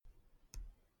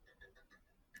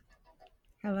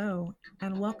Hello,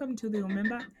 and welcome to the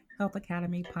Umemba Health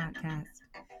Academy podcast,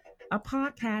 a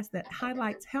podcast that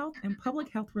highlights health and public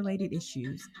health related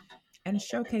issues and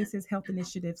showcases health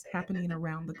initiatives happening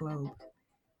around the globe.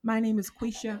 My name is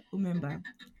Quisha Umemba,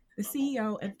 the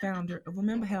CEO and founder of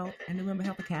Umemba Health and the Umemba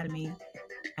Health Academy,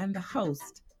 and the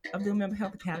host of the Umemba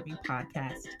Health Academy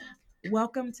podcast.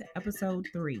 Welcome to episode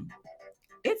 3.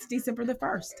 It's December the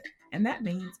 1st, and that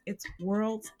means it's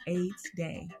World AIDS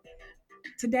Day.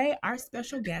 Today, our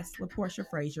special guest, LaPortia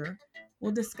Frazier,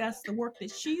 will discuss the work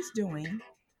that she's doing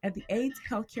at the AIDS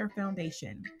Healthcare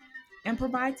Foundation and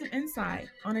provide some insight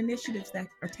on initiatives that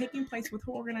are taking place with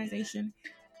her organization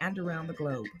and around the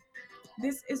globe.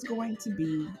 This is going to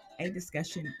be a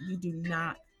discussion you do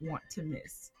not want to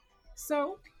miss.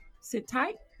 So sit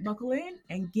tight, buckle in,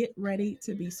 and get ready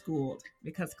to be schooled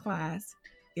because class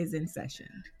is in session.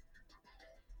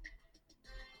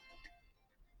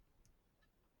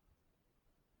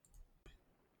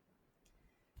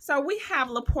 So we have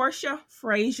LaPortia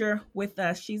Frazier with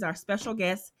us. She's our special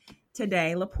guest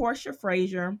today. LaPortia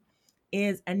Frazier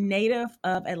is a native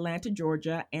of Atlanta,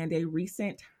 Georgia, and a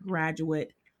recent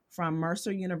graduate from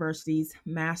Mercer University's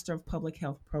Master of Public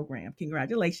Health program.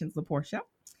 Congratulations, LaPortia.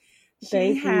 She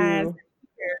Thank has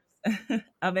you. years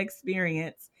of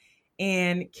experience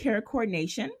in care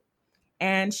coordination,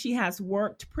 and she has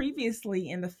worked previously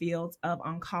in the fields of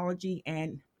oncology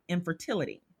and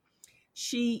infertility.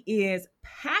 She is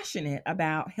passionate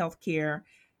about healthcare,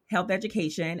 health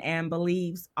education, and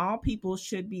believes all people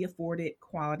should be afforded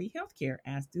quality healthcare,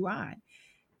 as do I.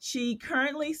 She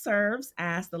currently serves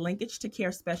as the Linkage to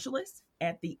Care specialist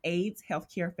at the AIDS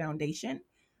Healthcare Foundation,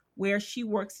 where she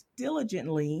works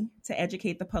diligently to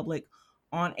educate the public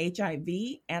on HIV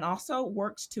and also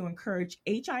works to encourage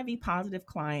HIV positive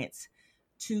clients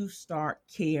to start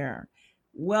care.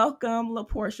 Welcome,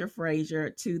 LaPortia Frazier,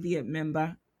 to the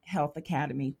Member Health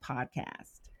Academy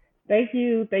podcast. Thank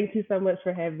you. Thank you so much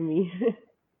for having me.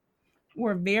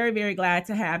 We're very, very glad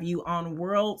to have you on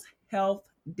World Health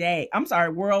Day. I'm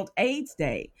sorry, World AIDS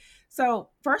Day. So,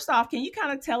 first off, can you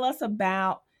kind of tell us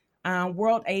about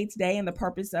World AIDS Day and the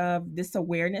purpose of this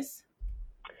awareness?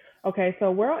 Okay,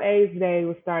 so World AIDS Day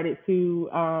was started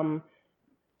to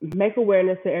make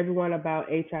awareness to everyone about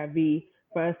HIV,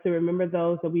 for us to remember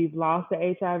those that we've lost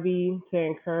to HIV, to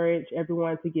encourage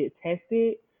everyone to get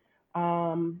tested,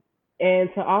 um, and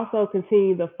to also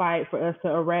continue the fight for us to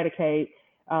eradicate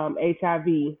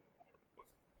HIV.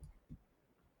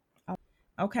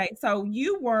 Okay, so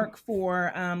you work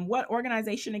for what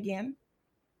organization again?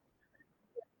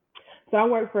 So I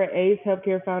work for AIDS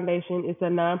Healthcare Foundation. It's a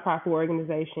nonprofit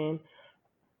organization.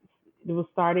 It was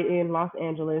started in Los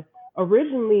Angeles.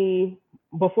 Originally,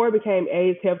 before it became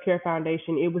AIDS Healthcare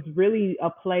Foundation, it was really a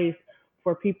place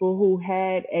for people who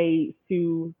had AIDS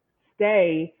to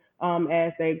stay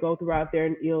as they go throughout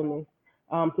their illness.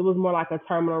 So it was more like a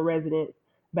terminal residence.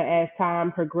 But as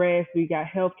time progressed, we got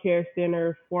healthcare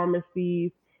centers,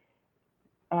 pharmacies,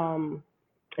 um,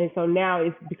 and so now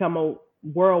it's become a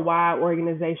worldwide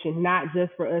organization, not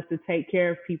just for us to take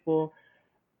care of people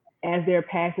as they're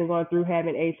passing on through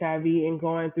having HIV and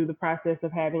going through the process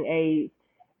of having AIDS.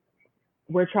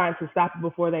 We're trying to stop it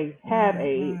before they have Right,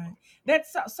 AIDS. right.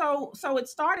 That's so it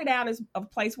started out as a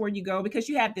place where you go because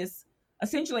you had this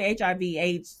essentially HIV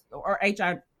AIDS or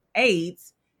HIV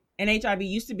AIDS, and HIV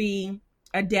used to be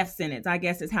a death sentence, I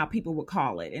guess is how people would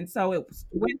call it. And so it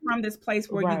went from this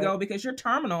place where you Right. go because you're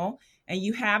terminal and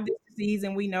you have this disease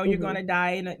and we know you're going Mhm. to die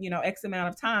in X amount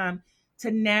of time,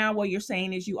 to now what you're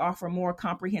saying is you offer more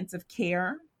comprehensive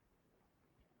care.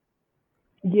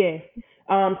 Yes.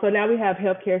 So now we have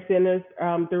healthcare centers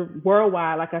through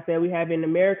worldwide. Like I said, we have in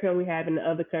America and we have in the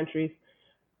other countries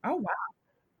Oh wow.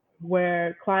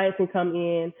 where clients can come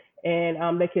in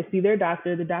and they can see their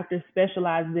doctor. The doctor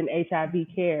specializes in HIV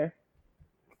care.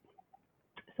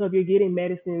 So if you're getting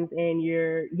medicines and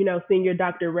you're, seeing your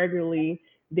doctor regularly,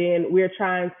 then we're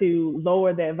trying to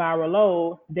lower that viral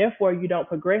load. Therefore, you don't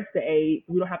progress to AIDS.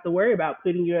 We don't have to worry about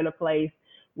putting you in a place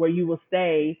where you will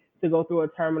stay to go through a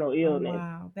terminal Oh illness.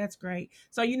 wow, that's great.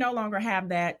 So you no longer have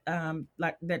that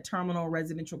like that terminal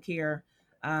residential care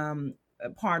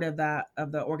part of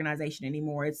the organization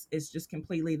anymore. It's just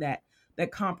completely that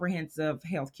comprehensive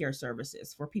healthcare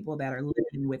services for people that are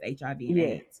living with HIV and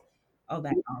Yes, AIDS. Oh,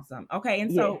 that's awesome. Okay,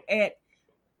 and yes.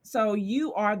 so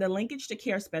you are the linkage to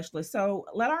care specialist. So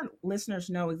let our listeners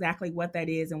know exactly what that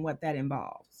is and what that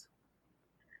involves.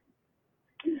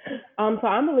 So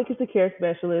I'm a linkage to care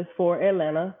specialist for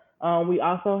Atlanta. We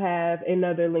also have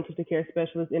another linkage to care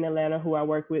specialist in Atlanta who I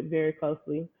work with very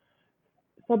closely.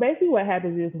 So basically, what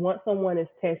happens is once someone is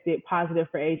tested positive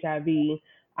for HIV,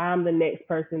 I'm the next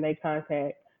person they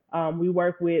contact. We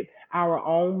work with our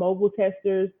own mobile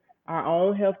testers, our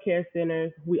own healthcare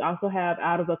centers. We also have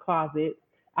Out of the Closet.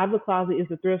 Out of the Closet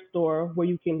is a thrift store where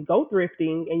you can go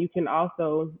thrifting and you can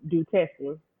also do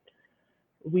testing.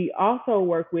 We also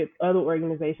work with other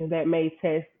organizations that may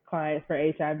test clients for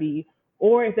HIV,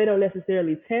 or if they don't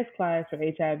necessarily test clients for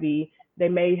HIV, they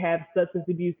may have substance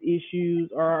abuse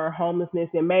issues or homelessness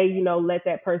and may, let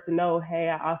that person know, hey,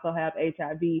 I also have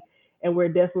HIV. And we're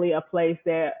definitely a place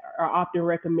that are often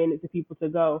recommended to people to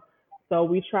go. So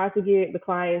we try to get the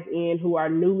clients in who are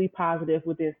newly positive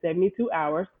within 72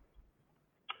 hours.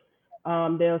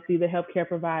 They'll see the healthcare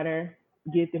provider,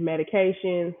 get the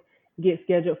medications, get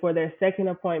scheduled for their second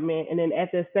appointment, and then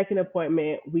at their second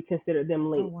appointment, we consider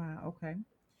them Oh, linked. wow. Okay.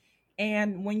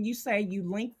 And when you say you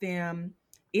link them,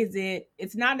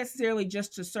 it's not necessarily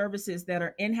just to services that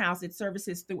are in-house, it's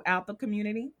services throughout the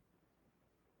community?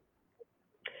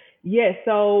 Yes.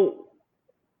 So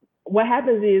what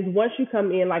happens is once you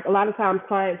come in, like a lot of times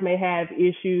clients may have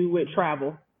issue with Mhm.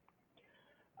 travel.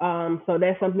 So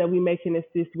that's something that we may can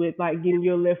assist with, like getting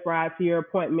you a lift ride to your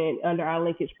appointment under our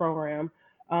linkage program.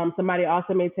 Somebody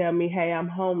also may tell me, hey, I'm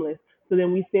homeless. So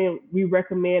then we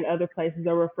recommend other places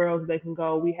or referrals they can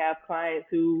go. We have clients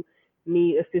who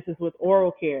need assistance with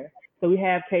oral care. So we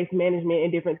have case management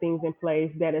and different things in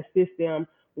place that assist them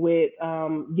with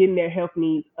getting their health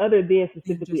needs other than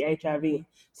Than specifically just HIV. HIV.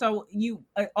 So you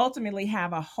ultimately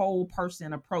have a whole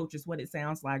person approach, is what it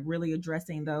sounds like, really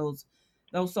addressing those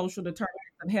social determinants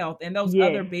of health and those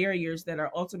other Yes, barriers that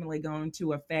are ultimately going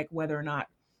to affect whether or not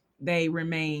they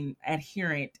remain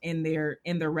adherent in their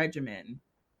regimen.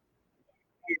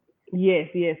 yes,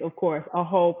 yes, of course. A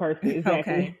whole person,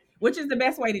 Okay, exactly. which is the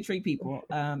best way to treat people,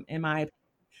 in my opinion.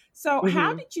 So, how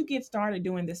hmm did you get started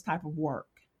doing this type of work?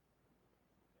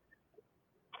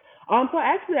 So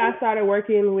actually, I started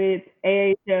working with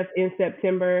AHF in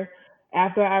September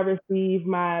after I received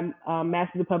my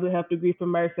Master's of Public Health degree from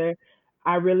Mercer.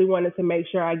 I really wanted to make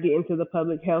sure I get into the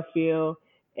public health field,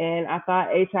 and I thought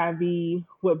HIV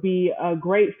would be a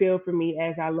great field for me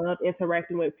as I love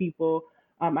interacting with people.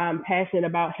 I'm passionate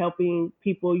about helping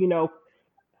people,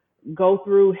 go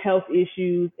through health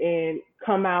issues and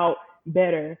come out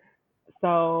better.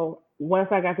 So once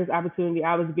I got this opportunity,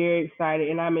 I was very excited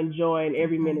and I'm enjoying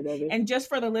every Okay. minute of it. And just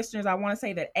for the listeners, I want to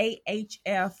say that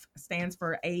AHF stands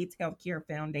for AIDS Healthcare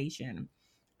Foundation.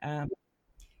 Um,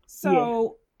 Yes.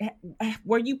 so,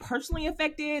 were you personally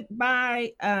affected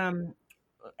by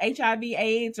HIV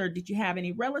AIDS, or did you have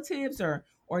any relatives or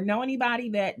know anybody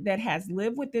that has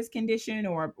lived with this condition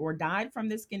or died from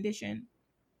this condition?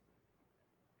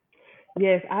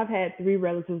 Yes, I've had three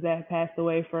relatives that have passed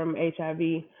away from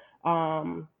HIV.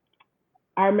 Um,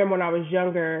 I remember when I was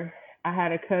younger, I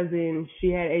had a cousin,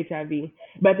 she had HIV.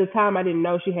 But at the time I didn't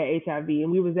know she had HIV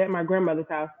and we was at my grandmother's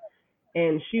house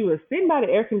and she was sitting by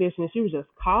the air conditioner. She was just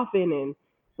coughing and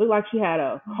looked like she had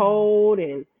a Hmm. cold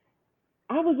and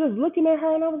I was just looking at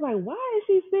her and I was like, why is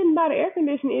she sitting by the air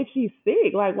conditioner if she's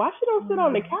sick? Like, why she don't sit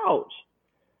on the Wow. couch?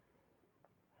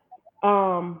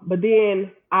 But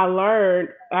then I learned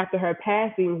after her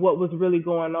passing what was really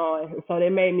going on. And so that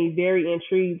made me very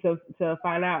intrigued to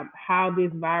find out how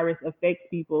this virus affects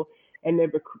people and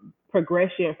their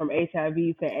progression from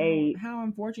HIV to AIDS. How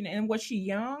unfortunate. And was she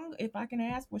young, if I can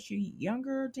ask? Was she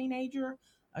younger, teenager,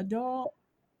 adult?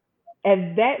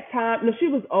 At that time, no, she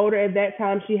was older. At that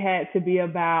time, she had to be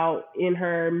about in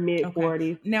her mid Okay.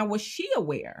 40s. Now, was she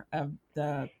aware of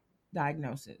the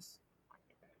diagnosis?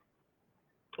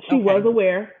 She was Okay.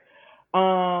 aware.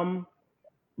 Um,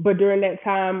 but during that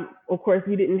time, of course,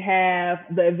 we didn't have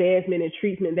the advancement and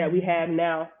treatment that we Mhm. have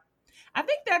now. I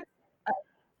think that.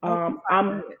 Oh, I'm Um, sorry. Go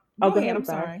I'm, ahead. oh, Go go ahead. ahead. I'm I'm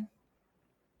sorry. sorry.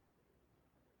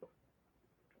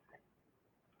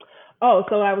 Oh,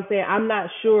 so I was saying I'm not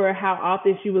sure how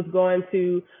often she was going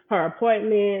to her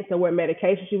appointments or what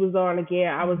medication she was on.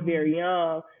 Again, I was Hmm. very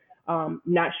young.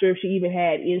 Not sure if she even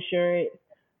had insurance.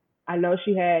 I know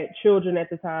she had children at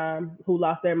the time who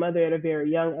lost their mother at a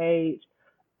very young age.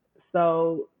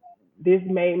 So this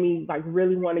made me like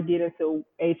really want to get into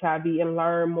HIV and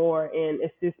learn more and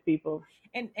assist people.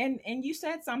 And you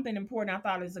said something important. I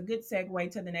thought is a good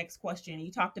segue to the next question.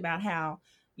 You talked about how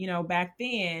back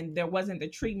then there wasn't the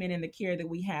treatment and the care that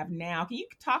we have now. Can you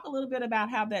talk a little bit about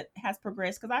how that has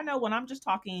progressed? Because I know when I'm just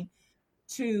talking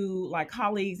to like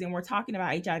colleagues and we're talking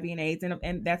about HIV and AIDS,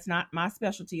 and that's not my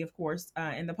specialty, of course,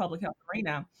 in the public health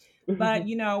arena. But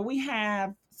we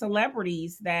have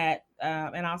celebrities that,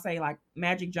 and I'll say like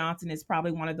Magic Johnson is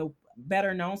probably one of the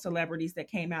better known celebrities that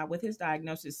came out with his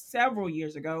diagnosis several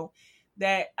years ago.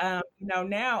 That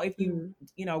now if you Mhm.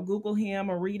 Google him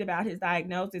or read about his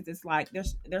diagnosis, it's like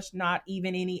there's not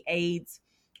even any AIDS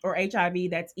or HIV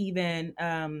that's even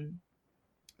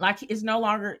like it's no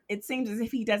longer, it seems as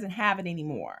if he doesn't have it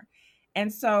anymore.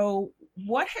 And so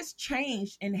what has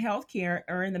changed in healthcare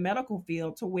or in the medical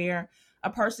field to where a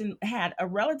person had a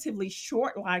relatively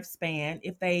short lifespan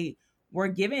if they were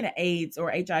given an AIDS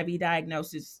or HIV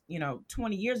diagnosis,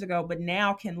 20 years ago, but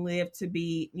now can live to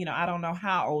be, I don't know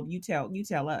how old. You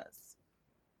tell us.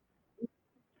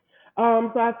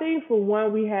 So I think for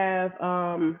one, we have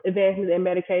advancements in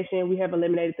medication. We have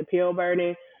eliminated the pill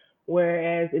burden,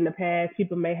 whereas in the past,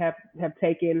 people may have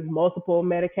taken multiple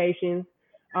medications.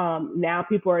 Now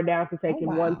people are down to Oh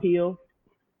taking one wow. pill.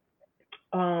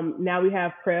 Now we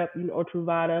have PrEP, or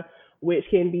Truvada, which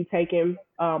can be taken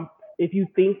if you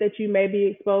think that you may be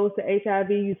exposed to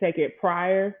HIV. You take it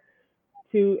prior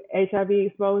to HIV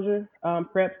exposure.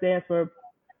 PrEP stands for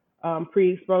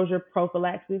pre-exposure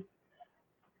prophylaxis.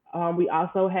 We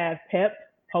also have PEP,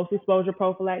 post-exposure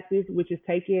prophylaxis, which is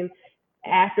taken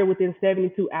after within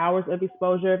 72 hours of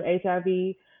exposure of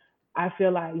HIV. I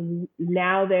feel like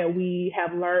now that we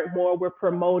have learned more, we're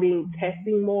promoting Mhm.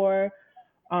 testing more.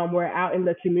 We're out in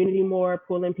the community more,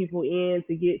 pulling people in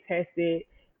to get tested,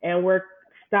 and we're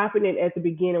stopping it at the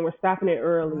beginning. We're stopping it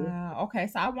early. Wow. Okay.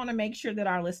 So I want to make sure that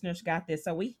our listeners got this.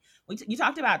 So you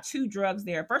talked about two drugs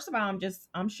there. First of all,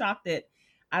 I'm shocked that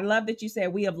I love that you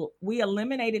said we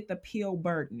eliminated the pill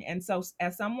burden. And so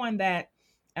as someone that,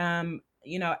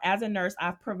 as a nurse,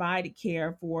 I've provided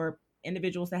care for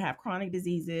individuals that have chronic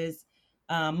diseases,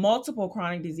 multiple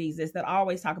chronic diseases that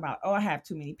always talk about, oh, I have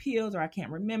too many pills or I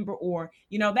can't remember, or,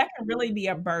 that can really be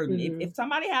a burden. If Mhm.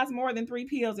 somebody has more than 3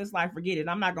 pills, it's like, forget it.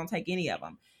 I'm not going to take any of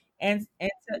them. And to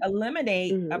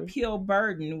eliminate a Mhm. pill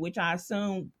burden, which I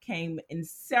assume came in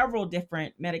several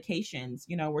different medications,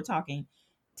 we're talking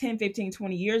 10, 15,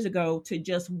 20 years ago, to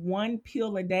just one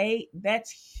pill a day,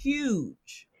 that's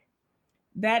huge.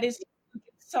 That is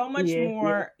so much Yes. Yes.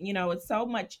 more, it's so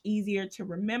much easier to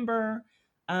remember.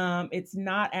 It's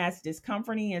not as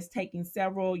discomforting as taking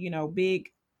several,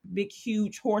 big,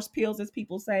 huge horse pills, as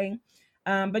people say.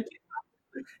 But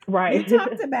Right. you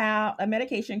talked about a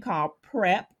medication called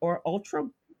PrEP or ultra.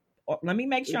 Let me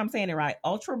make sure I'm saying it right.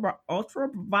 Ultra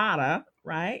Bravada,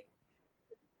 right?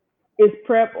 It's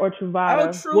PrEP or Oh, Truvada.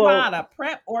 Well, Truvada,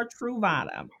 PrEP or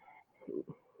Truvada.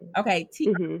 Okay,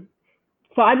 mhm.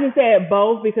 So I just said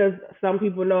both because some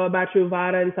people know about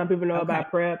Truvada and some people know okay,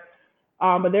 about PrEP.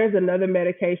 But there's another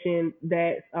medication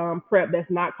that's PrEP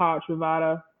that's not called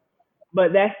Truvada,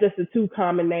 but that's just the two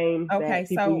common names okay. that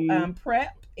people So, use. PrEP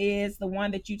is the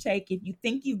one that you take if you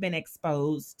think you've been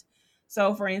exposed.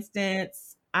 So, for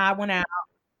instance, I went out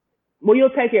Well, you'll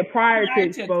take it prior to prior to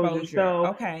exposure. exposure. So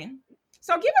Okay,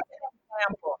 so give us an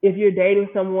example. if you're dating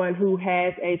someone who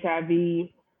has HIV,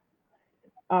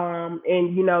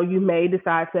 and you may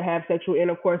decide to have sexual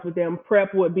intercourse with them,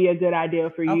 PrEP would be a good idea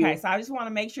for Okay, you. so I just want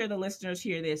to make sure the listeners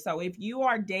hear this. So if you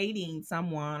are dating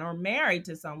someone or married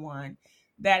to someone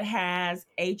that has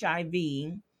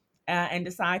HIV, and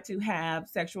decide to have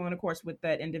sexual intercourse with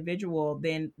that individual,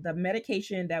 then the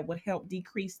medication that would help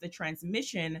decrease the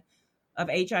transmission of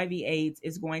HIV/AIDS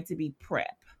is going to be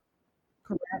PrEP.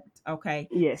 Correct. Okay.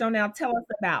 Yes. So now tell us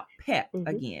about PEP Hmm.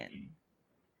 again.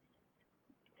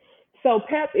 So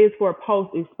PrEP is for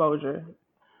post exposure.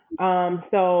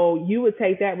 So you would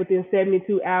take that within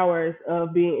 72 hours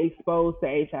of being exposed to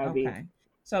HIV. Okay.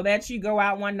 So that's you go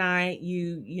out one night,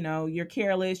 you're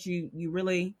careless, you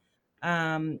really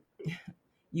um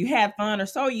you had fun, or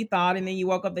so you thought, and then you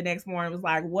woke up the next morning and was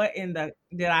like, what in the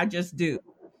did I just do?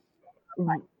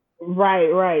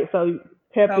 Right, right. So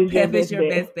PrEP So is your PEP is best your bet.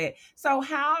 best bet. So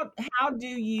how do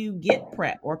you get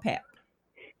PrEP or PEP?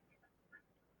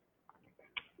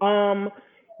 Um,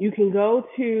 you can go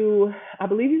to, I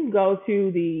believe you can go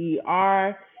to the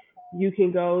ER. You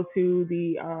can go to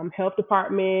the health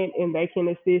department, and they can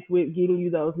assist with getting you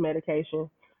those medications.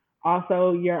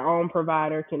 Also, your own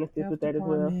provider can assist Health with that as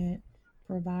well. department,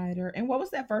 provider. And what was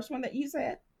that first one that you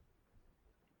said?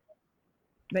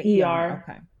 The ER. ER.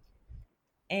 Okay.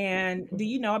 And do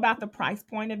you know about the price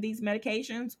point of these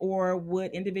medications, or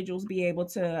would individuals be able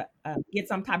to get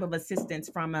some type of assistance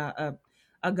from a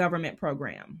government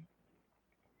program?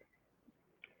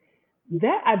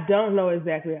 That I don't know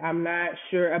exactly. I'm not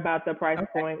sure about the price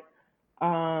Okay. point.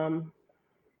 Um,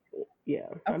 yeah,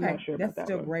 I'm not Okay. sure about That's that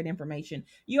still one. great information.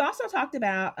 You also talked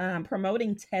about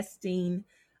promoting testing.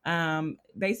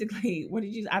 Basically, what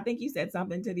did you? I think you said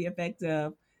something to the effect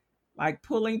of like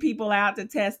pulling people out to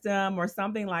test them or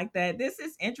something like that. This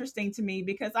is interesting to me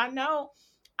because I know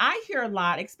I hear a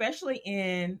lot, especially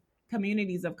in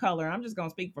communities of color. I'm just going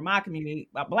to speak for my community,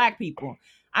 Black people.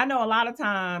 I know a lot of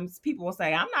times people will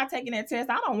say, I'm not taking that test.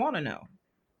 I don't want to know.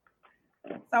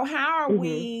 So how are Hmm.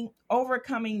 we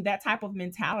overcoming that type of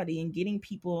mentality and getting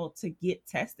people to get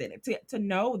tested to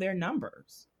know their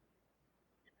numbers?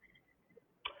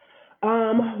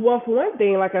 Well, for one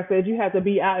thing, like I said, you have to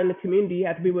be out in the community. You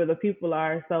have to be where the people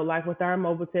are. So, like with our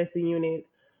mobile testing unit,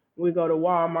 we go to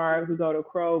Walmart, we go to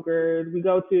Kroger's, we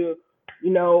go to,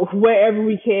 wherever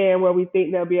we can where we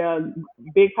think there'll be a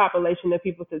big population of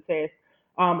people to test.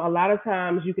 A lot of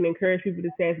times you can encourage people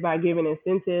to test by giving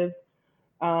incentives.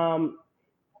 Um,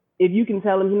 if you can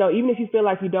tell them, even if you feel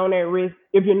like you don't at risk,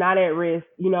 if you're not at risk,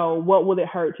 what will it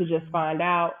hurt to just Mm. find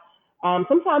out?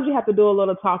 Sometimes you have to do a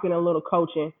little talking, a little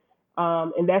coaching,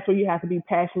 and that's where you have to be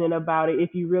passionate about it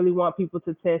if you really want people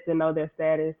to test and know their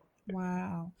status.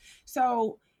 Wow.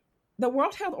 So the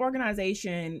World Health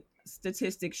Organization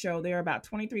statistics show there are about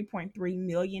 23.3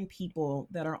 million people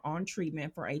that are on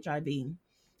treatment for HIV,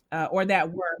 or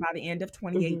that were by the end of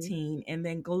Hmm. 2018. And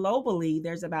then globally,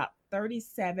 there's about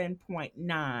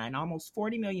 37.9, almost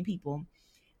 40 million people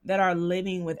that are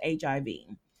living with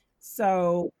HIV.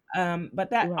 So,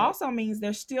 but that Right. also means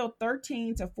there's still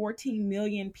 13 to 14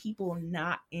 million people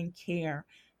not in care.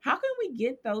 How can we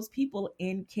get those people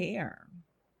in care?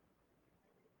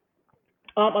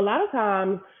 A lot of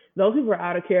times, those people are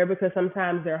out of care because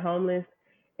sometimes they're homeless,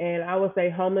 and I would say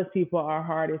homeless people are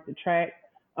hardest to track.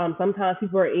 Sometimes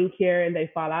people are in care and they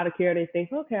fall out of care. They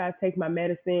think, okay, I take my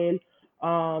medicine.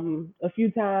 A few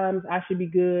times I should be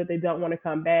good. They don't want to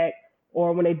come back,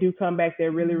 or when they do come back,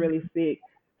 they're really, Mm. really sick.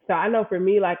 So I know for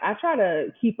me, like I try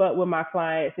to keep up with my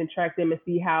clients and track them and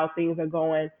see how things are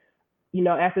going.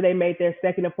 After they made their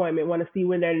second appointment, want to see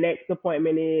when their next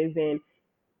appointment is, and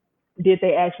did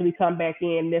they actually come back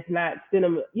in? If not, send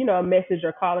them, a message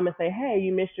or call them and say, hey,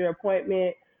 you missed your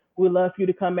appointment. We'd love for you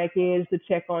to come back in just to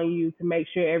check on you to make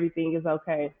sure everything is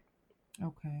okay.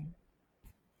 Okay.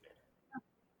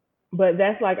 But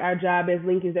that's like our job as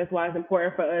Lincolns. That's why it's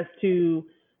important for us to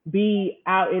be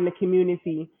out in the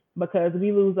community because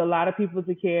we lose a lot of people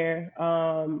to care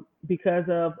because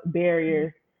of Mm.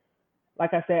 barriers.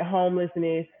 Like I said,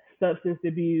 homelessness, substance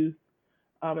abuse,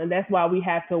 and that's why we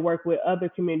have to work with other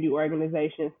community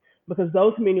organizations because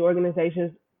those community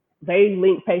organizations, they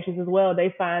link patients as well.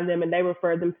 They find them and they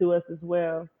refer them to us as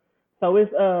well. So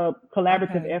it's a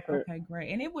collaborative Okay. effort. Okay.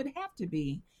 Great. And it would have to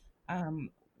be,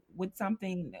 um, with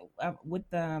something, with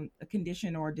a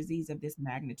condition or disease of this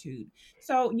magnitude.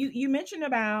 So you mentioned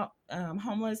about,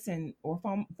 homeless and or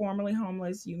formerly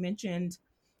homeless. You mentioned,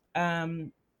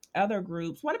 um, other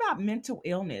groups. What about mental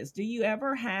illness? Do you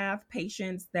ever have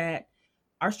patients that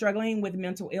are struggling with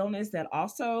mental illness that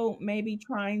also may be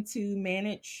trying to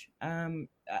manage,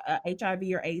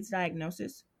 HIV or AIDS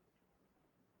diagnosis?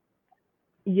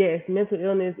 Yes, mental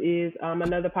illness is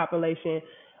another population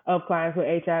of clients with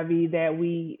HIV that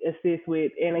we assist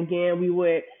with. And again, we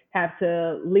would have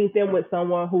to link them with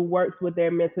someone who works with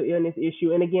their mental illness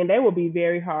issue. And again, they will be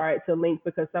very hard to link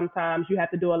because sometimes you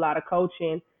have to do a lot of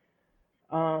coaching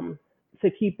um, to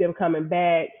keep them coming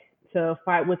back to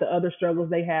fight with the other struggles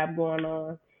they have going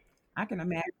on. I can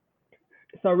imagine.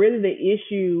 So really the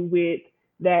issue with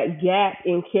that gap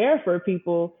in care for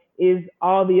people is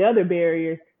all the other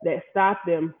barriers that stop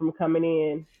them from coming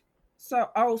in. So,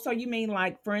 oh, so you mean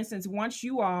like, for instance, once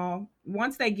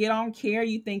they get on care,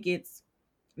 you think it's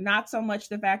not so much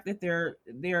the fact that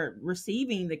they're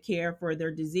receiving the care for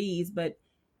their disease, but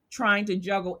trying to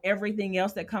juggle everything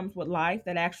else that comes with life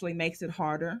that actually makes it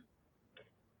harder.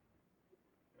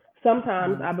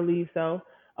 Sometimes Wow. I believe so.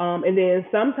 And then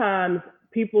sometimes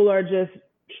people are just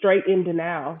straight in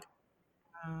denial.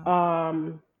 Wow.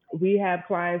 Um, we have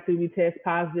clients who we test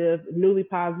positive, newly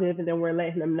positive, and then we're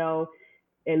letting them know,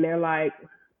 and they're like,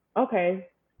 okay,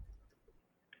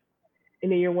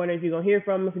 and then you're wondering if you're gonna hear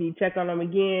from them, and you check on them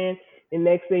again. And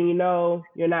next thing you know,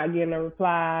 you're not getting a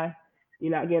reply,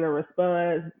 you're not getting a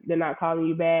response, they're not calling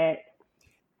you back.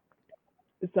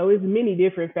 So it's many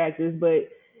different factors, but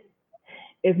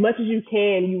as much as you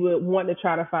can, you would want to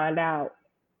try to find out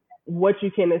what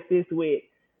you can assist with.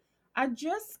 I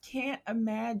just can't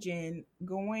imagine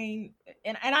going,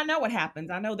 and I know what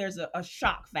happens. I know there's a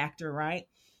shock factor, right?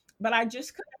 But I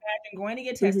just couldn't imagine going to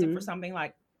get tested for Hmm. something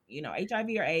like,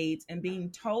 HIV or AIDS and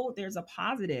being told there's a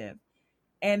positive,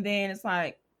 and then it's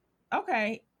like,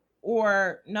 okay,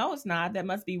 or no, it's not. That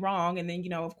must be wrong. And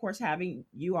then, of course, having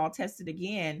you all tested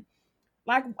again,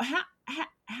 like how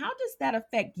does that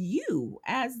affect you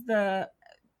as the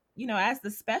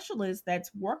specialist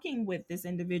that's working with this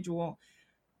individual,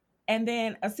 and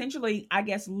then essentially, I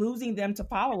guess, losing them to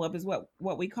follow up is what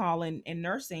we call in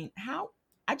nursing. How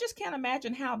I just can't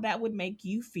imagine how that would make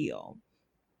you feel.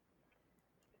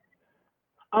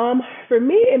 For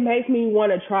me, it makes me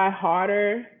want to try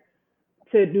harder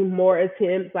to do more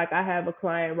attempts. Like I have a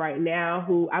client right now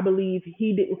who I believe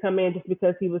he didn't come in just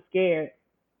because he was scared.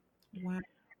 Wow.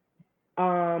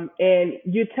 And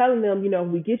you're telling them,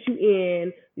 we get you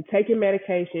in, you take your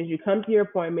medications, you come to your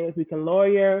appointments, we can lower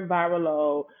your viral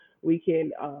load, we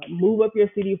can move up your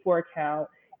CD4 count,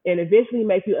 and eventually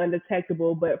make you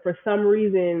undetectable. But for some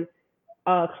reason,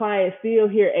 clients still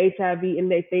hear HIV and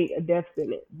they think a death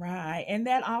sentence. Right. And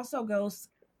that also goes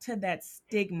to that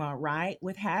stigma, right?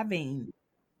 With having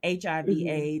HIV Hmm.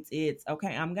 AIDS, it's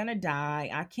okay, I'm going to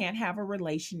die. I can't have a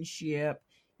relationship.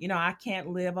 I can't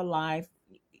live a life,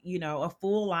 a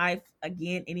full life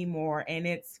again anymore. And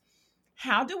it's,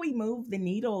 how do we move the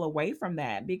needle away from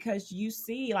that? Because you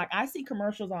see, like, I see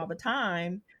commercials all the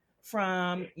time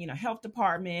from, health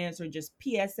departments or just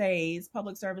PSAs,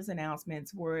 public service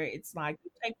announcements, where it's like,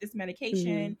 you take this Hmm.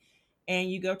 medication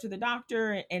and you go to the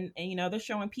doctor, and they're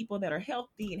showing people that are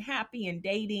healthy and happy and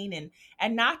dating,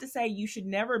 and not to say you should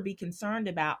never be concerned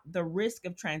about the risk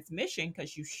of transmission,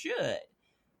 because you should,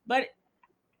 but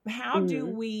how do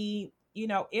Hmm. we,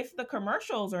 if the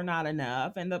commercials are not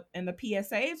enough and the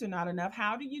PSAs are not enough,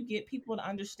 how do you get people to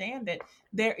understand that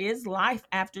there is life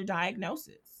after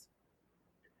diagnosis?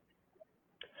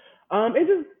 It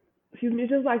just, excuse me,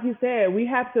 just like you said, we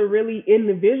have to really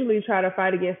individually try to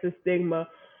fight against the stigma.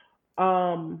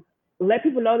 Um, Let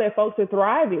people know that folks are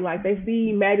thriving. Like they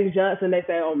see Magic Johnson, they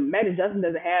say, "Oh, Magic Johnson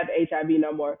doesn't have HIV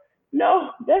no more."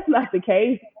 No, that's not the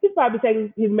case. He's probably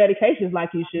taking his medications like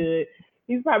he should.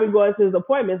 He's probably going to his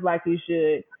appointments like he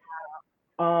should.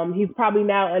 He's probably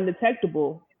now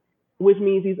undetectable, which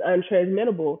means he's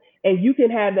untransmittable. And you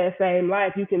can have that same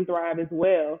life. You can thrive as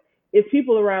well. It's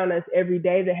people around us every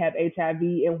day that have HIV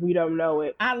and we don't know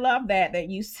it. I love that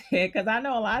you said, because I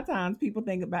know a lot of times people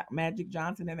think about Magic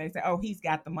Johnson and they say, "Oh, he's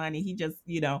got the money. He just,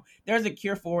 there's a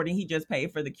cure for it, and he just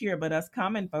paid for the cure." But us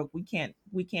common folk, we can't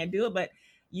do it. But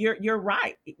you're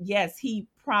right. Yes, he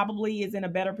probably is in a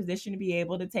better position to be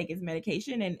able to take his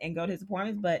medication and go to his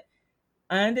appointments. But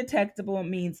undetectable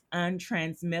means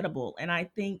untransmittable, and I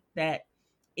think that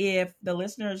if the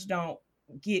listeners don't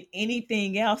get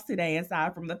anything else today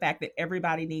aside from the fact that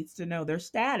everybody needs to know their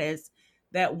status,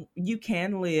 that you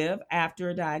can live after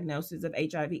a diagnosis of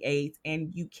HIV AIDS,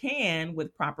 and you can,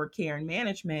 with proper care and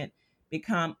management,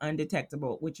 become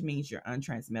undetectable, which means you're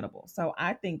untransmittable. So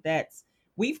I think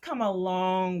we've come a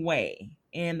long way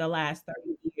in the last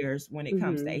 30 years when it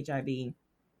comes to Hmm. HIV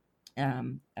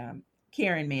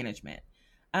care and management.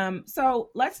 So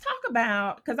let's talk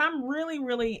about, because I'm really,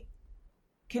 really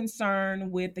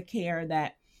concerned with the care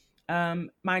that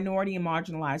minority and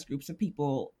marginalized groups of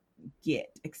people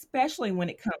get, especially when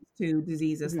it comes to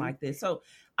diseases Hmm. like this. So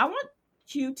I want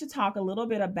you to talk a little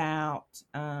bit about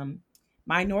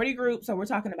minority groups. So we're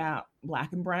talking about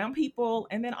Black and Brown people,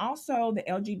 and then also the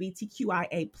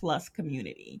LGBTQIA plus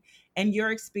community, and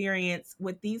your experience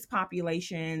with these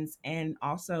populations, and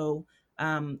also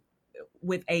um,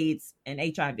 with AIDS and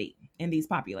HIV in these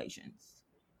populations.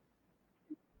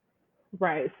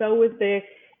 Right. So with the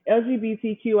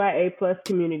LGBTQIA plus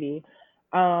community,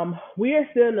 we are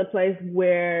still in a place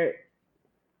where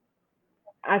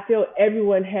I feel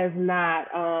everyone has not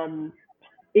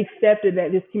accepted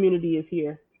that this community is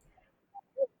here.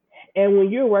 And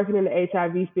when you're working in the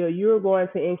HIV field, you're going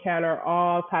to encounter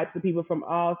all types of people from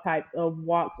all types of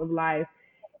walks of life.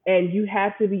 And you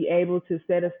have to be able to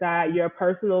set aside your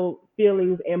personal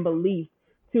feelings and beliefs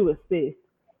to assist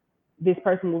this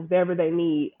person with whatever they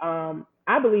need.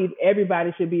 I believe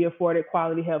everybody should be afforded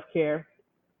quality health care.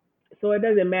 So it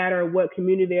doesn't matter what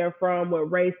community they're from,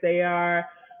 what race they are,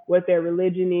 what their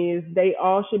religion is. They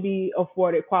all should be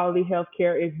afforded quality health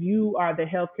care. If you are the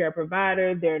healthcare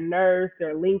provider, their nurse,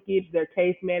 their linkage, their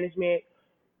case management,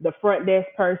 the front desk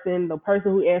person, the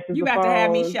person who answers You the got to have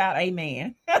me phone. shout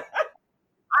amen.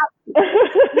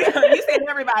 You said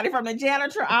everybody from the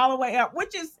janitor all the way up,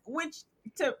 which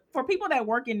to for people that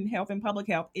work in health and public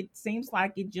health, it seems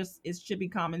like it should be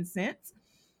common sense.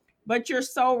 But you're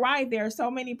so right. There are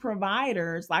so many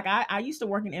providers. Like I used to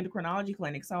work in endocrinology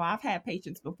clinics, so I've had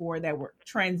patients before that were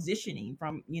transitioning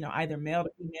from, either male to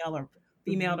female or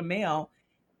female to Mhm. male,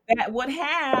 that would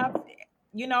have,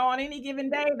 on any given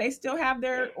day, they still have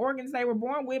their organs they were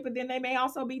born with, but then they may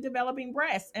also be developing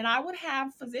breasts. And I would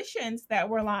have physicians that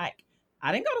were like,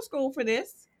 "I didn't go to school for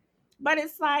this." But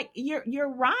it's like, you're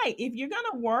right. If you're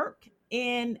going to work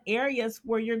in areas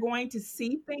where you're going to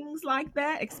see things like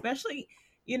that, especially,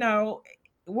 you know,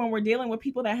 when we're dealing with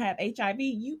people that have HIV,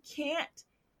 you can't,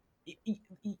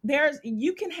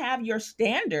 you can have your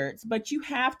standards, but you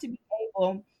have to be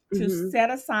able to Mhm. set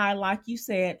aside, like you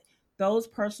said, those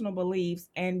personal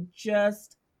beliefs, and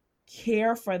just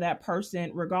care for that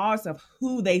person regardless of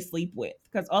who they sleep with,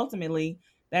 because ultimately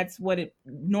that's what it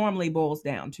normally boils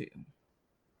down to.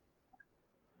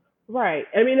 Right.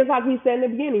 I mean, it's like we said in the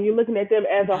beginning, you're looking at them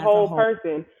as a As a whole whole.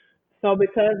 person. So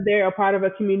because they're a part of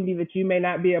a community that you may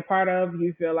not be a part of,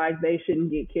 you feel like they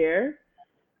shouldn't get care.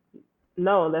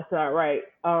 No, that's not right.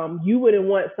 You wouldn't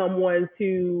want someone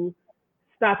to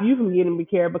stop you from getting the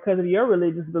care because of your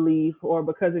religious belief or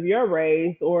because of your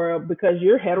race or because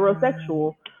you're Right.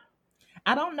 heterosexual.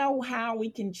 I don't know how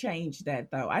we can change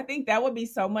that though. I think that would be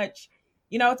so much,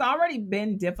 it's already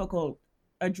been difficult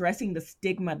addressing the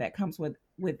stigma that comes with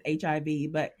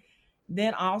HIV, but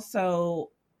then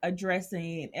also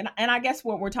addressing, and I guess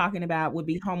what we're talking about would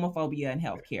be homophobia in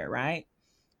healthcare, right?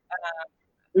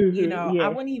 I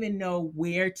Yes. wouldn't even know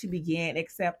where to begin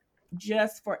except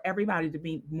just for everybody to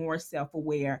be more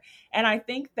self-aware. And I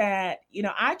think that,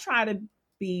 I try to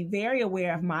be very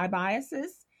aware of my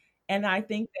biases. And I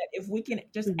think that if we can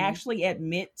just Mhm. actually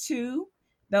admit to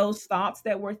those thoughts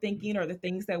that we're thinking or the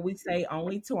things that we say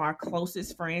only to our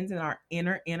closest friends in our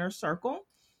inner circle,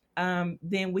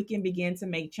 then we can begin to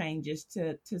make changes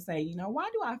to say, why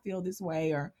do I feel this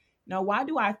way? Or no, why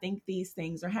do I think these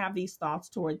things or have these thoughts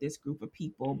toward this group of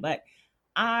people? But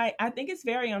I think it's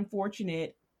very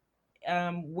unfortunate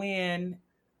when,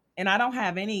 and I don't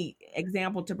have any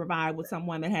example to provide with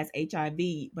someone that has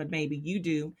HIV, but maybe you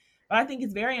do. But I think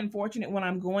it's very unfortunate when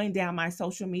I'm going down my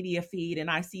social media feed and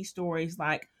I see stories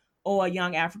like, oh, a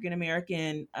young African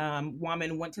American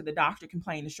woman went to the doctor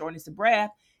complaining of shortness of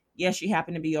breath. Yes, she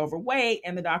happened to be overweight,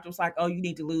 and the doctor was like, oh, you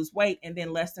need to lose weight. And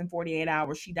then less than 48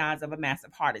 hours, she dies of a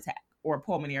massive heart attack or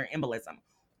pulmonary embolism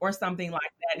or something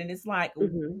like that. And it's like,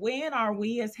 Mhm. when are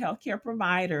we as healthcare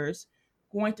providers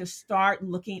going to start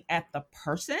looking at the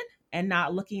person and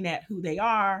not looking at who they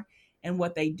are and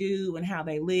what they do and how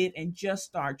they live and just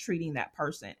start treating that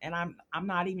person? And I'm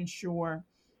not even sure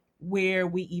where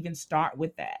we even start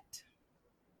with that.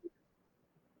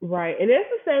 Right. And it's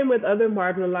the same with other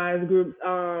marginalized groups.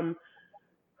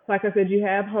 Like I said, you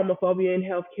have homophobia in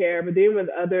healthcare, but then with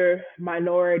other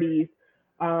minorities,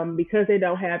 because they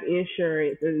don't have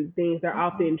insurance and things, they're Uh-oh.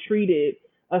 often treated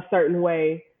a certain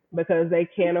way because they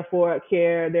can't afford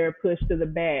care. They're pushed to the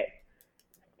back.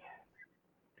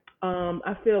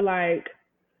 I feel like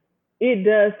it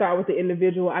does start with the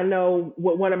individual. I know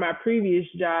with one of my previous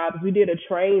jobs, we did a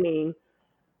training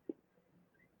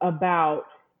about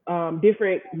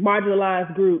different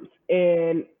marginalized groups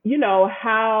and,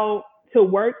 how to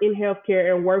work in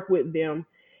healthcare and work with them.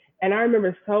 And I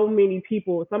remember so many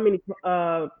people, so many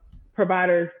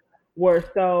providers were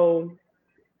so,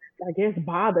 I guess,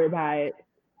 bothered by it.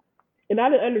 And I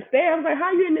didn't understand. I was like, how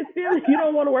are you in this field if you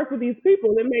don't want to work with these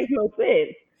people? It makes no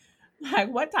sense. Like,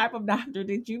 what type of doctor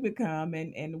did you become,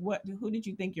 and what who did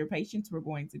you think your patients were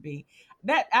going to be?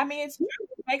 That, I mean, it's true.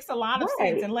 It makes a lot of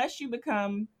sense Right. unless you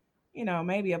become,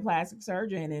 maybe a plastic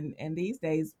surgeon, and these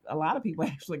days a lot of people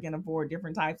actually can afford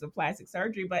different types of plastic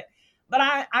surgery. But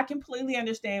I completely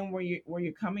understand where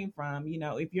you're coming from.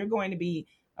 If you're going to be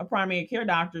a primary care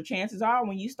doctor, chances are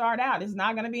when you start out, it's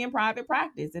not going to be in private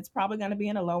practice. It's probably going to be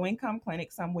in a low income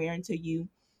clinic somewhere until you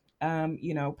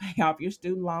pay off your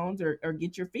student loans, or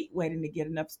get your feet wet and to get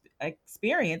enough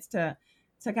experience to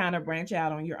kind of branch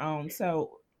out on your own.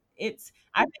 So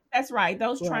I think that's right.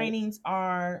 Those Right. trainings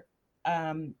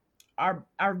um,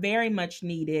 are very much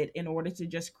needed in order to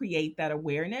just create that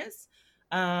awareness.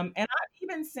 And I've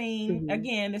even seen, Hmm.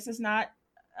 again, this is not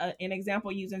an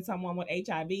example using someone with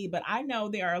HIV, but I know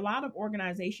there are a lot of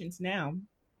organizations now,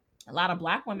 a lot of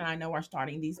Black women I know are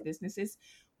starting these businesses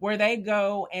where they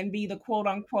go and be the quote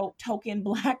unquote token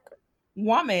Black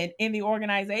woman in the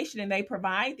organization, and they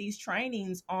provide these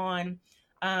trainings on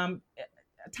um,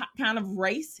 kind of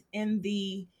race in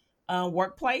the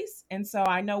workplace. And so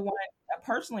I know one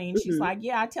personally, and she's Hmm. like,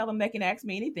 yeah, I tell them they can ask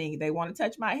me anything. If they want to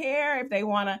touch my hair, if they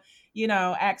want to,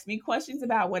 ask me questions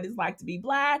about what it's like to be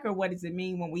Black, or what does it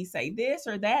mean when we say this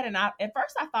or that. And at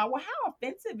first I thought, well, how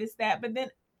offensive is that? But then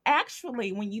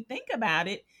actually, when you think about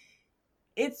it,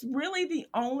 it's really the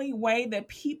only way that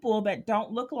people that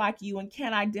don't look like you and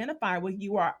can't identify with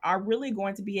you are really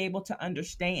going to be able to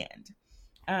understand.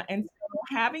 And so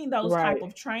having those type Right.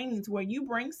 of trainings where you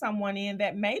bring someone in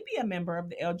that may be a member of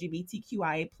the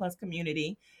LGBTQIA plus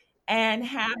community, and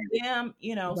have them,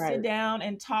 sit Right. down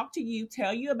and talk to you,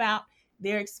 tell you about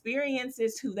their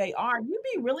experiences, who they are, you'd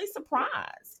be really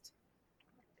surprised.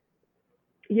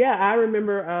 Yeah, I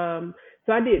remember.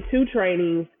 So I did two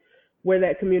trainings with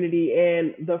that community,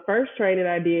 and the first training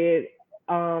I did,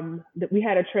 that we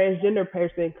had a transgender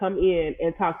person come in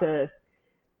and talk to us,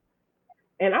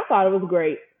 and I thought it was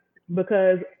great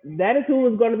because that is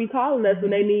who is going to be calling us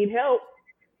when they Hmm. need help.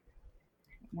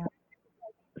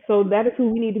 So that is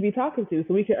who we need to be talking to,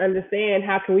 so we can understand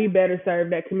how can we better serve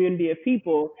that community of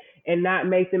people and not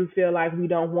make them feel like we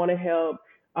don't want to help,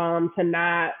 to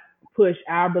not push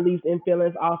our beliefs and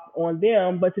feelings off on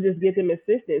them, but to just give them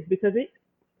assistance because it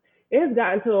has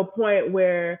gotten to a point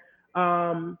where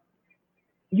um,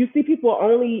 you see people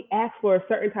only ask for a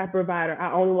certain type of provider.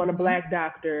 I only want a Mhm. black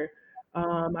doctor.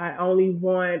 I only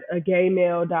want a gay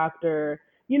male doctor.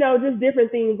 You know, just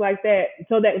different things like that,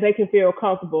 so that they can feel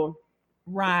comfortable.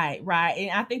 Right, right.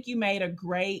 And I think you made a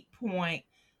great point,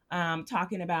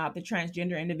 talking about the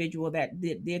transgender individual that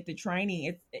did the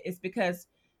training. It's because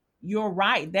you're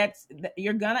right.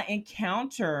 You're gonna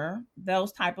encounter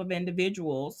those type of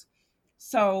individuals.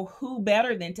 So who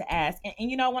better than to ask? And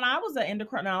you know, when I was an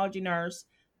endocrinology nurse,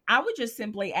 I would just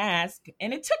simply ask,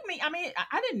 and it took me. I mean,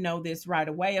 I didn't know this right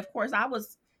away. Of course, I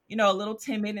was, a little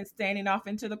timid and standing off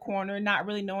into the corner, not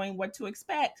really knowing what to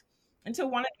expect.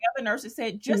 Until one of the other nurses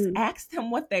said, "Just Hmm. ask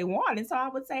them what they want." And so I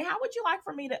would say, How would you like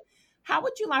for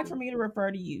me to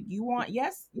refer to you? You want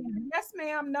yes, yes,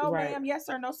 ma'am, no, Right. ma'am, yes,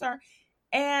 sir, no, sir.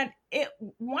 And it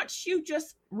once you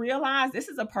just realize this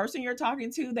is a person you're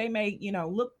talking to, they may,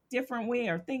 look differently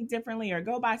or think differently or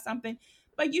go by something,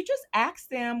 but you just ask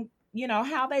them,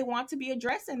 how they want to be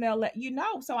addressed and they'll let you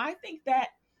know. So I think that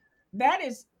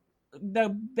is the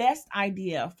best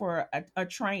idea for a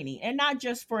training, and not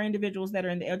just for individuals that are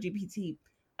in the LGBT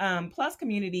plus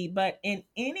community, but in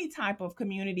any type of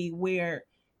community where,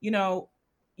 you know,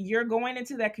 you're going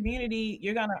into that community,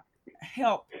 you're going to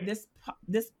help this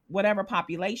whatever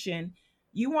population.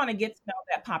 You want to get to know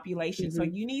that population. So Hmm.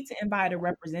 you need to invite a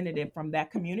representative from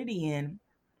that community in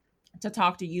to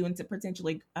talk to you and to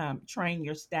potentially train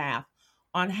your staff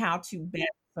on how to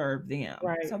best serve them.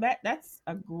 Right. So that's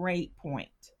a great point.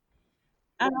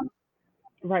 Um,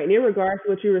 Right. And in regards to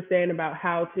what you were saying about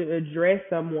how to address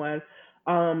someone,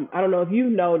 I don't know if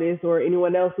you've noticed or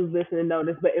anyone else who's listening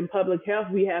noticed, but in public health,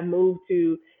 we have moved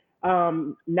to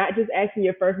not just asking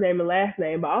your first name and last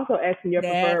name, but also asking your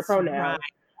preferred that's right. pronouns.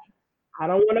 I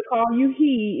don't want to call you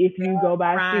he if you go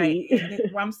by Right. she.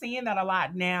 Well, I'm seeing that a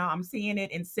lot now. I'm seeing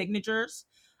it in signatures,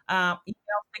 email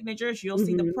signatures. You'll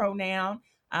see the Hmm. pronoun.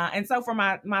 And so for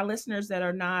my listeners that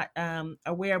are not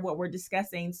aware of what we're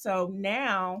discussing, so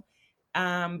now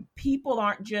people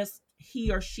aren't just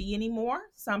he or she anymore.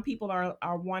 Some people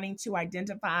are wanting to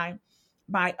identify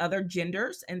by other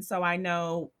genders. And so I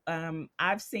know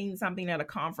I've seen something at a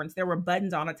conference. There were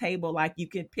buttons on a table like you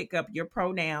could pick up your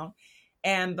pronoun,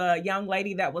 and the young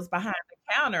lady that was behind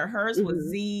the counter, hers was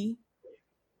Hmm.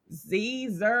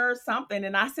 Zer something.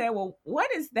 And I said, "Well, what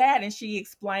is that?" And she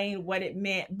explained what it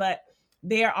meant. But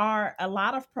there are a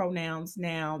lot of pronouns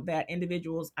now that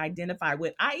individuals identify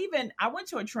with. I went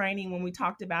to a training when we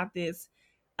talked about this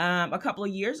a couple of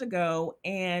years ago,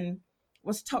 and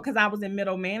was told, because I was in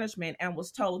middle management, and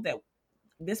was told that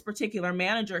this particular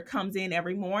manager comes in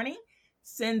every morning,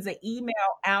 sends an email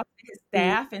out to his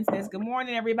Hmm. staff and says, "Good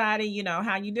morning, everybody.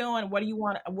 How you doing? What do you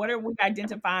want? What are we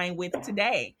identifying with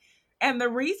today?" And the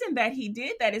reason that he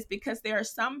did that is because there are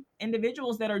some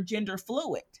individuals that are gender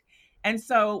fluid. And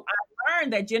so I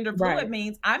learned that gender fluid Right.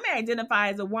 means I may identify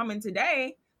as a woman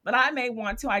today, but I may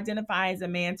want to identify as a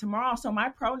man tomorrow. So my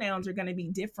pronouns are going to be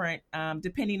different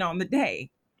depending on the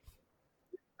day.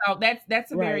 So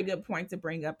that's a very Right. good point to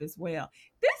bring up as well.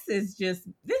 This is just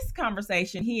this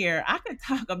conversation here. I could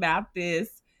talk about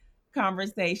this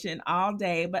conversation all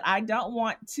day, but I don't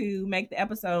want to make the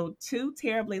episode too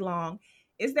terribly long.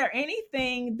 Is there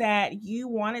anything that you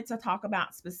wanted to talk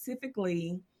about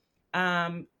specifically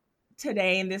um,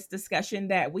 today in this discussion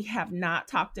that we have not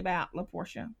talked about,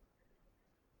 LaPortia?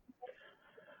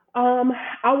 Um,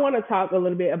 I want to talk a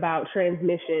little bit about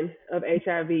transmission of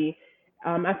HIV.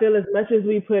 I feel as much as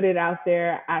we put it out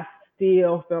there, I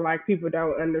still feel like people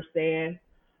don't understand.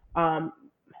 Um,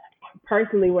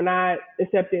 Personally, when I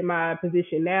accepted my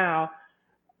position now,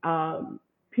 um,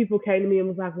 people came to me and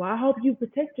was like, "Well, I hope you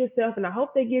protect yourself, and I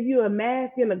hope they give you a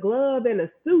mask and a glove and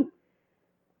a suit."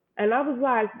 And I was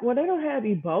like, "Well, they don't have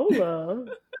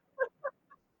Ebola.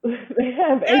 They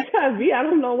have HIV. I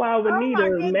don't know why I would Oh need my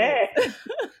a goodness. mask."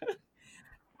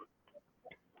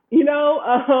 You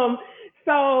know,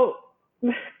 so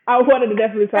I wanted to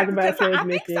definitely talk Because about I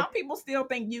think transmission. some people still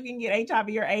think you can get HIV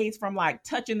or AIDS from like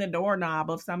touching the doorknob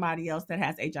of somebody else that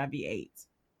has HIV/AIDS.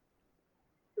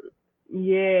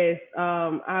 Yes,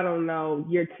 I don't know,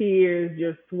 your tears,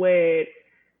 your sweat,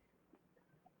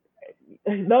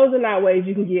 those are not ways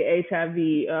you can get HIV.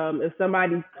 If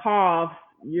somebody coughs,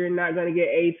 you're not going to get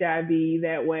HIV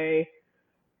that way.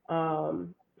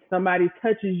 Um, Somebody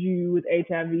touches you with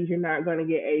HIV, you're not going to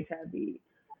get HIV.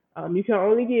 You can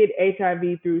only get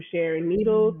HIV through sharing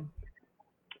needles, Mm.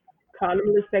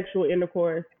 condomless sexual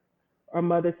intercourse, or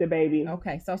mother to baby.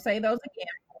 Okay, so say those again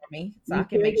for me so I You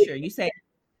can can make get, sure. You say,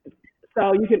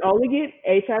 so you can only get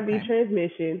HIV okay,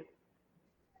 transmission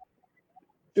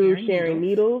through sharing sharing needles,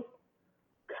 needles,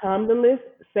 condomless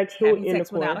sexual having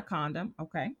sex without intercourse, a condom,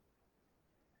 okay,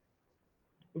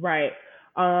 right?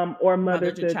 Or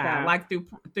mother mother to to child, child. like through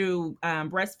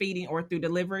breastfeeding or through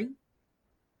delivery.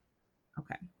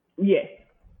 Okay, Yes.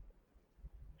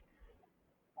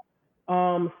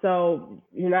 So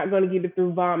you're not going to get it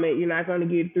through vomit. You're not going to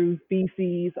get it through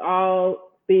feces.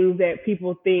 All things that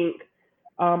people think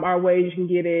are ways you can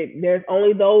get it. There's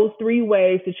only those three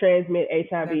ways to transmit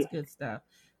that's HIV. good stuff.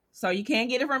 So you can't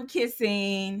get it from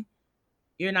kissing.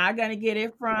 You're not gonna get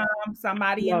it from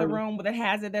somebody in the No, room that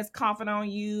has it that's coughing on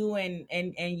you and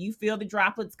you feel the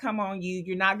droplets come on you.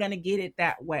 You're not gonna get it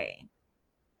that way.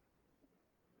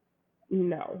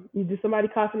 no. You just somebody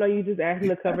coughing on you, just ask them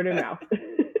to cover their mouth.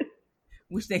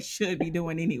 Which they should be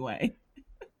doing anyway.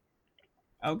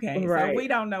 Okay, so if Right. we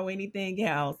don't know anything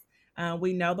else,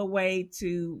 we know the way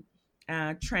to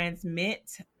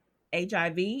transmit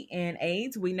HIV and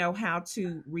AIDS. We know how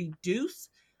to reduce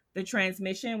the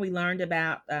transmission. We learned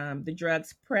about the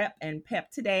drugs PrEP and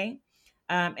PEP today.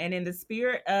 And in the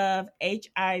spirit of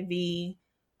HIV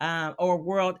or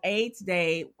World AIDS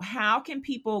Day, how can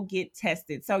people get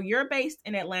tested? So you're based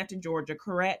in Atlanta, Georgia,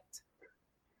 correct?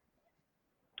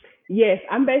 Yes,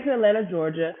 I'm based in Atlanta,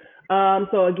 Georgia.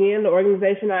 So again, the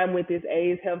organization I'm with is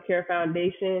AIDS Healthcare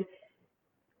Foundation.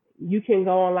 You can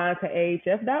go online to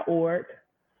ahf.org.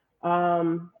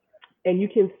 Um, and you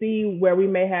can see where we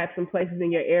may have some places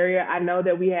in your area. I know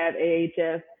that we have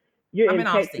AHF. You're I'm in in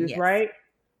Austin, Texas, yes. right?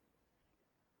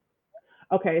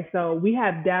 Okay, so we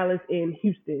have Dallas and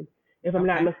Houston, if I'm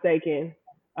not Okay. mistaken,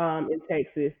 in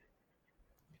Texas.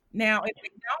 Now, if they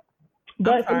don't,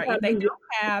 I'm But sorry, if sometimes they we don't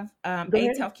have go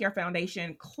AIDS ahead. Healthcare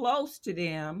Foundation close to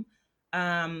them,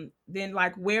 then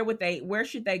like where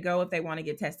should they go if they want to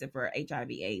get tested for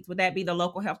HIV/AIDS? Would that be the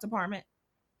local health department?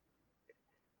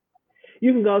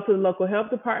 You can go to the local health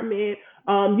department.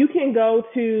 You can go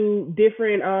to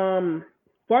different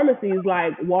pharmacies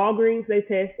like Walgreens. They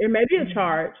test. There may be a Mhm.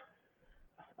 charge,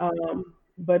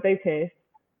 but they test.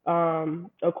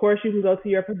 Of course, you can go to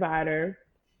your provider.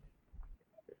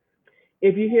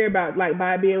 If you hear about like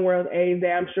by being World AIDS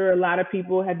Day, I'm sure a lot of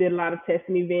people have did a lot of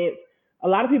testing events. A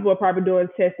lot of people are probably doing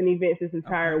testing events this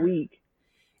entire Okay. week.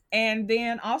 And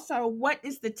then also, what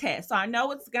is the test? So I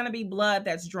know it's going to be blood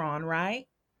that's drawn, right?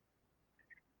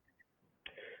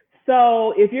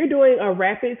 So if you're doing a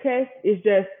rapid test, it's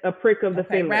just a prick of the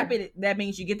Okay. finger. Rapid, that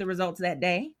means you get the results that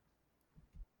day.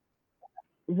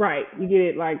 Right. You get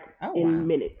it like Oh, in wow.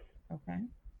 minutes. Okay.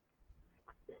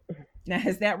 Now,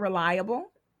 is that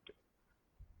reliable?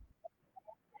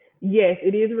 Yes,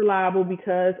 it is reliable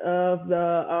because of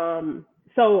the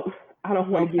so I don't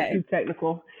want to get Okay. too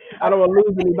technical. I don't want to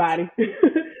lose anybody.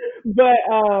 But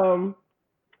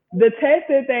the test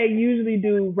that they usually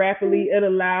do rapidly, it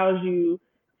allows you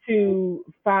to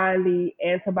find the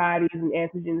antibodies and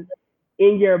antigens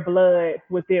in your blood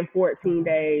within 14 Okay.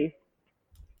 days.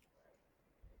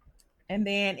 And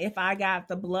then if I got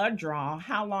the blood draw,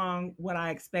 how long would I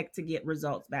expect to get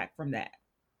results back from that?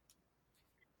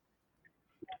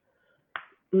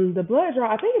 The blood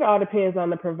draw, I think it all depends on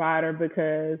the provider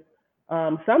because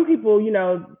some people,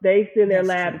 they send their That's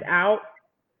labs true. out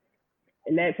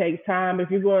and that takes time. But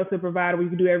if you're going to a provider where you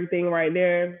can do everything right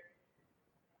there,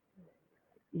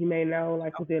 you may know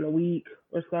like within a week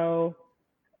or so.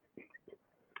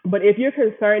 But if you're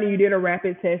concerned and you did a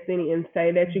rapid testing and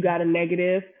say that you Mhm. got a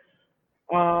negative,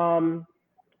 um,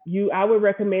 I would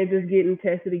recommend just getting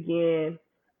tested again.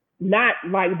 Not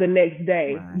like the next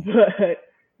day, Right. but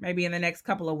Maybe in the next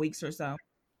couple of weeks or so.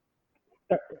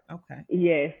 uh, Okay.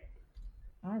 yes.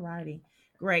 All righty.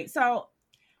 Great. So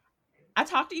I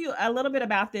talked to you a little bit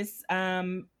about this,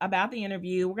 about the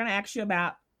interview. We're going to ask you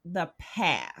about the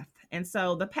path. And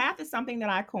so the path is something that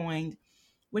I coined,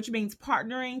 which means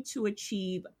partnering to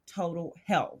achieve total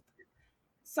health.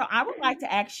 So I would like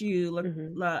to ask you,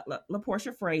 Hmm.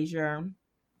 LaPortia Frazier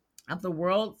of the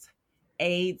World's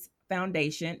AIDS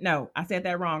Foundation. No, I said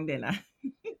that wrong, didn't I?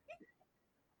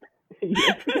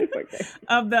 Yes, it's okay.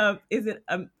 Of the is it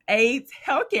AIDS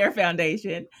Healthcare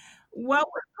Foundation, what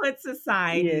would put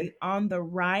Yes. society on the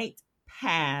right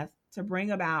path to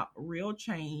bring about real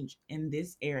change in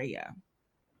this area?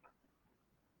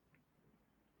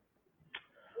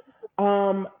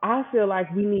 I feel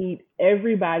like we need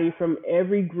everybody from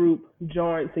every group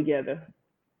joined together.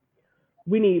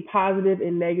 We need positive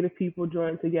and negative people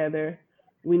joined together.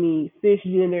 We need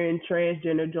cisgender and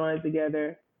transgender joined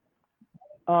together.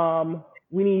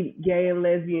 We need gay and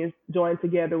lesbians joined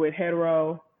together with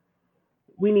hetero.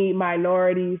 We need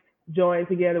minorities joined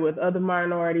together with other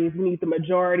minorities. We need the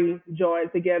majority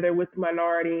joined together with the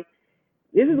minority.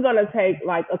 This is going to take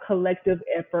like a collective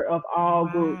effort of all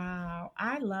groups. Wow.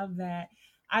 I love that.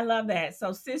 I love that.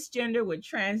 So cisgender with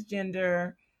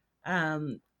transgender,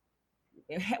 um,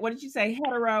 what did you say?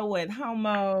 Hetero with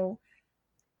homo.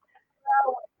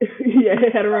 Yeah,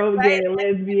 hetero, gay, Right? and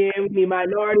lesbian. We need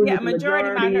minority Yeah, with the majority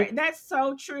majority. minority. That's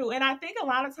so true. And I think a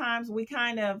lot of times we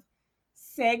kind of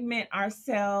segment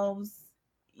ourselves,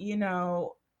 you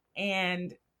know,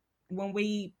 and when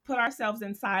we put ourselves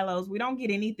in silos, we don't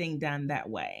get anything done that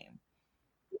way.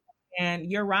 And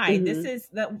you're right. This Hmm. is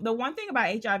the one thing about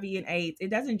HIV and AIDS, it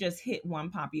doesn't just hit one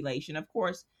population. Of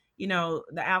course, you know,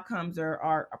 the outcomes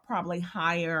are probably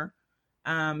higher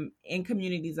in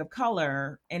communities of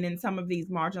color and in some of these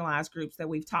marginalized groups that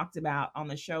we've talked about on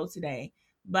the show today,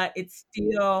 but it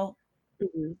still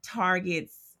Hmm.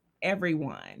 targets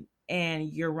everyone. And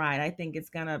you're right. I think it's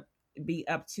going to be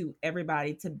up to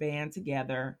everybody to band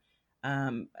together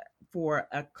um, for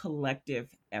a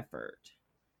collective effort.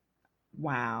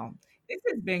 Wow. This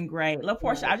has been great.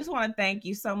 LaPortia, Right. I just want to thank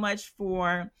you so much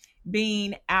for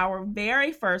being our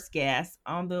very first guest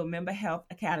on the Member Health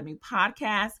Academy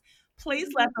podcast. Please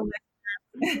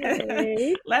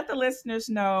Yay. let the listeners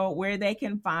know where they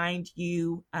can find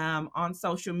you on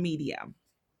social media.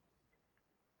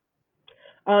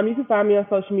 You can find me on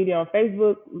social media on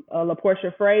Facebook,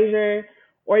 LaPortia Frazier,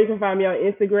 or you can find me on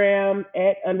Instagram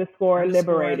at underscore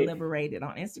Underscore liberated. liberated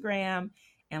on Instagram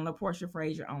and LaPortia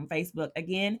Frazier on Facebook.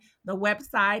 Again, the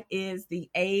website is the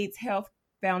AIDS Health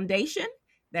Foundation.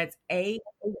 That's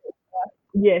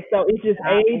Yes, so it's just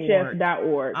AIDS.org.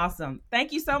 ahf.org. Awesome.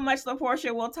 Thank you so much,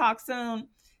 LaPortia. We'll talk soon.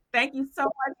 Thank you so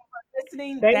much for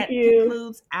listening. Thank That you.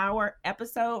 concludes our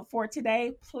episode for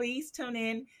today. Please tune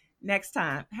in next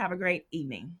time. Have a great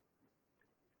evening.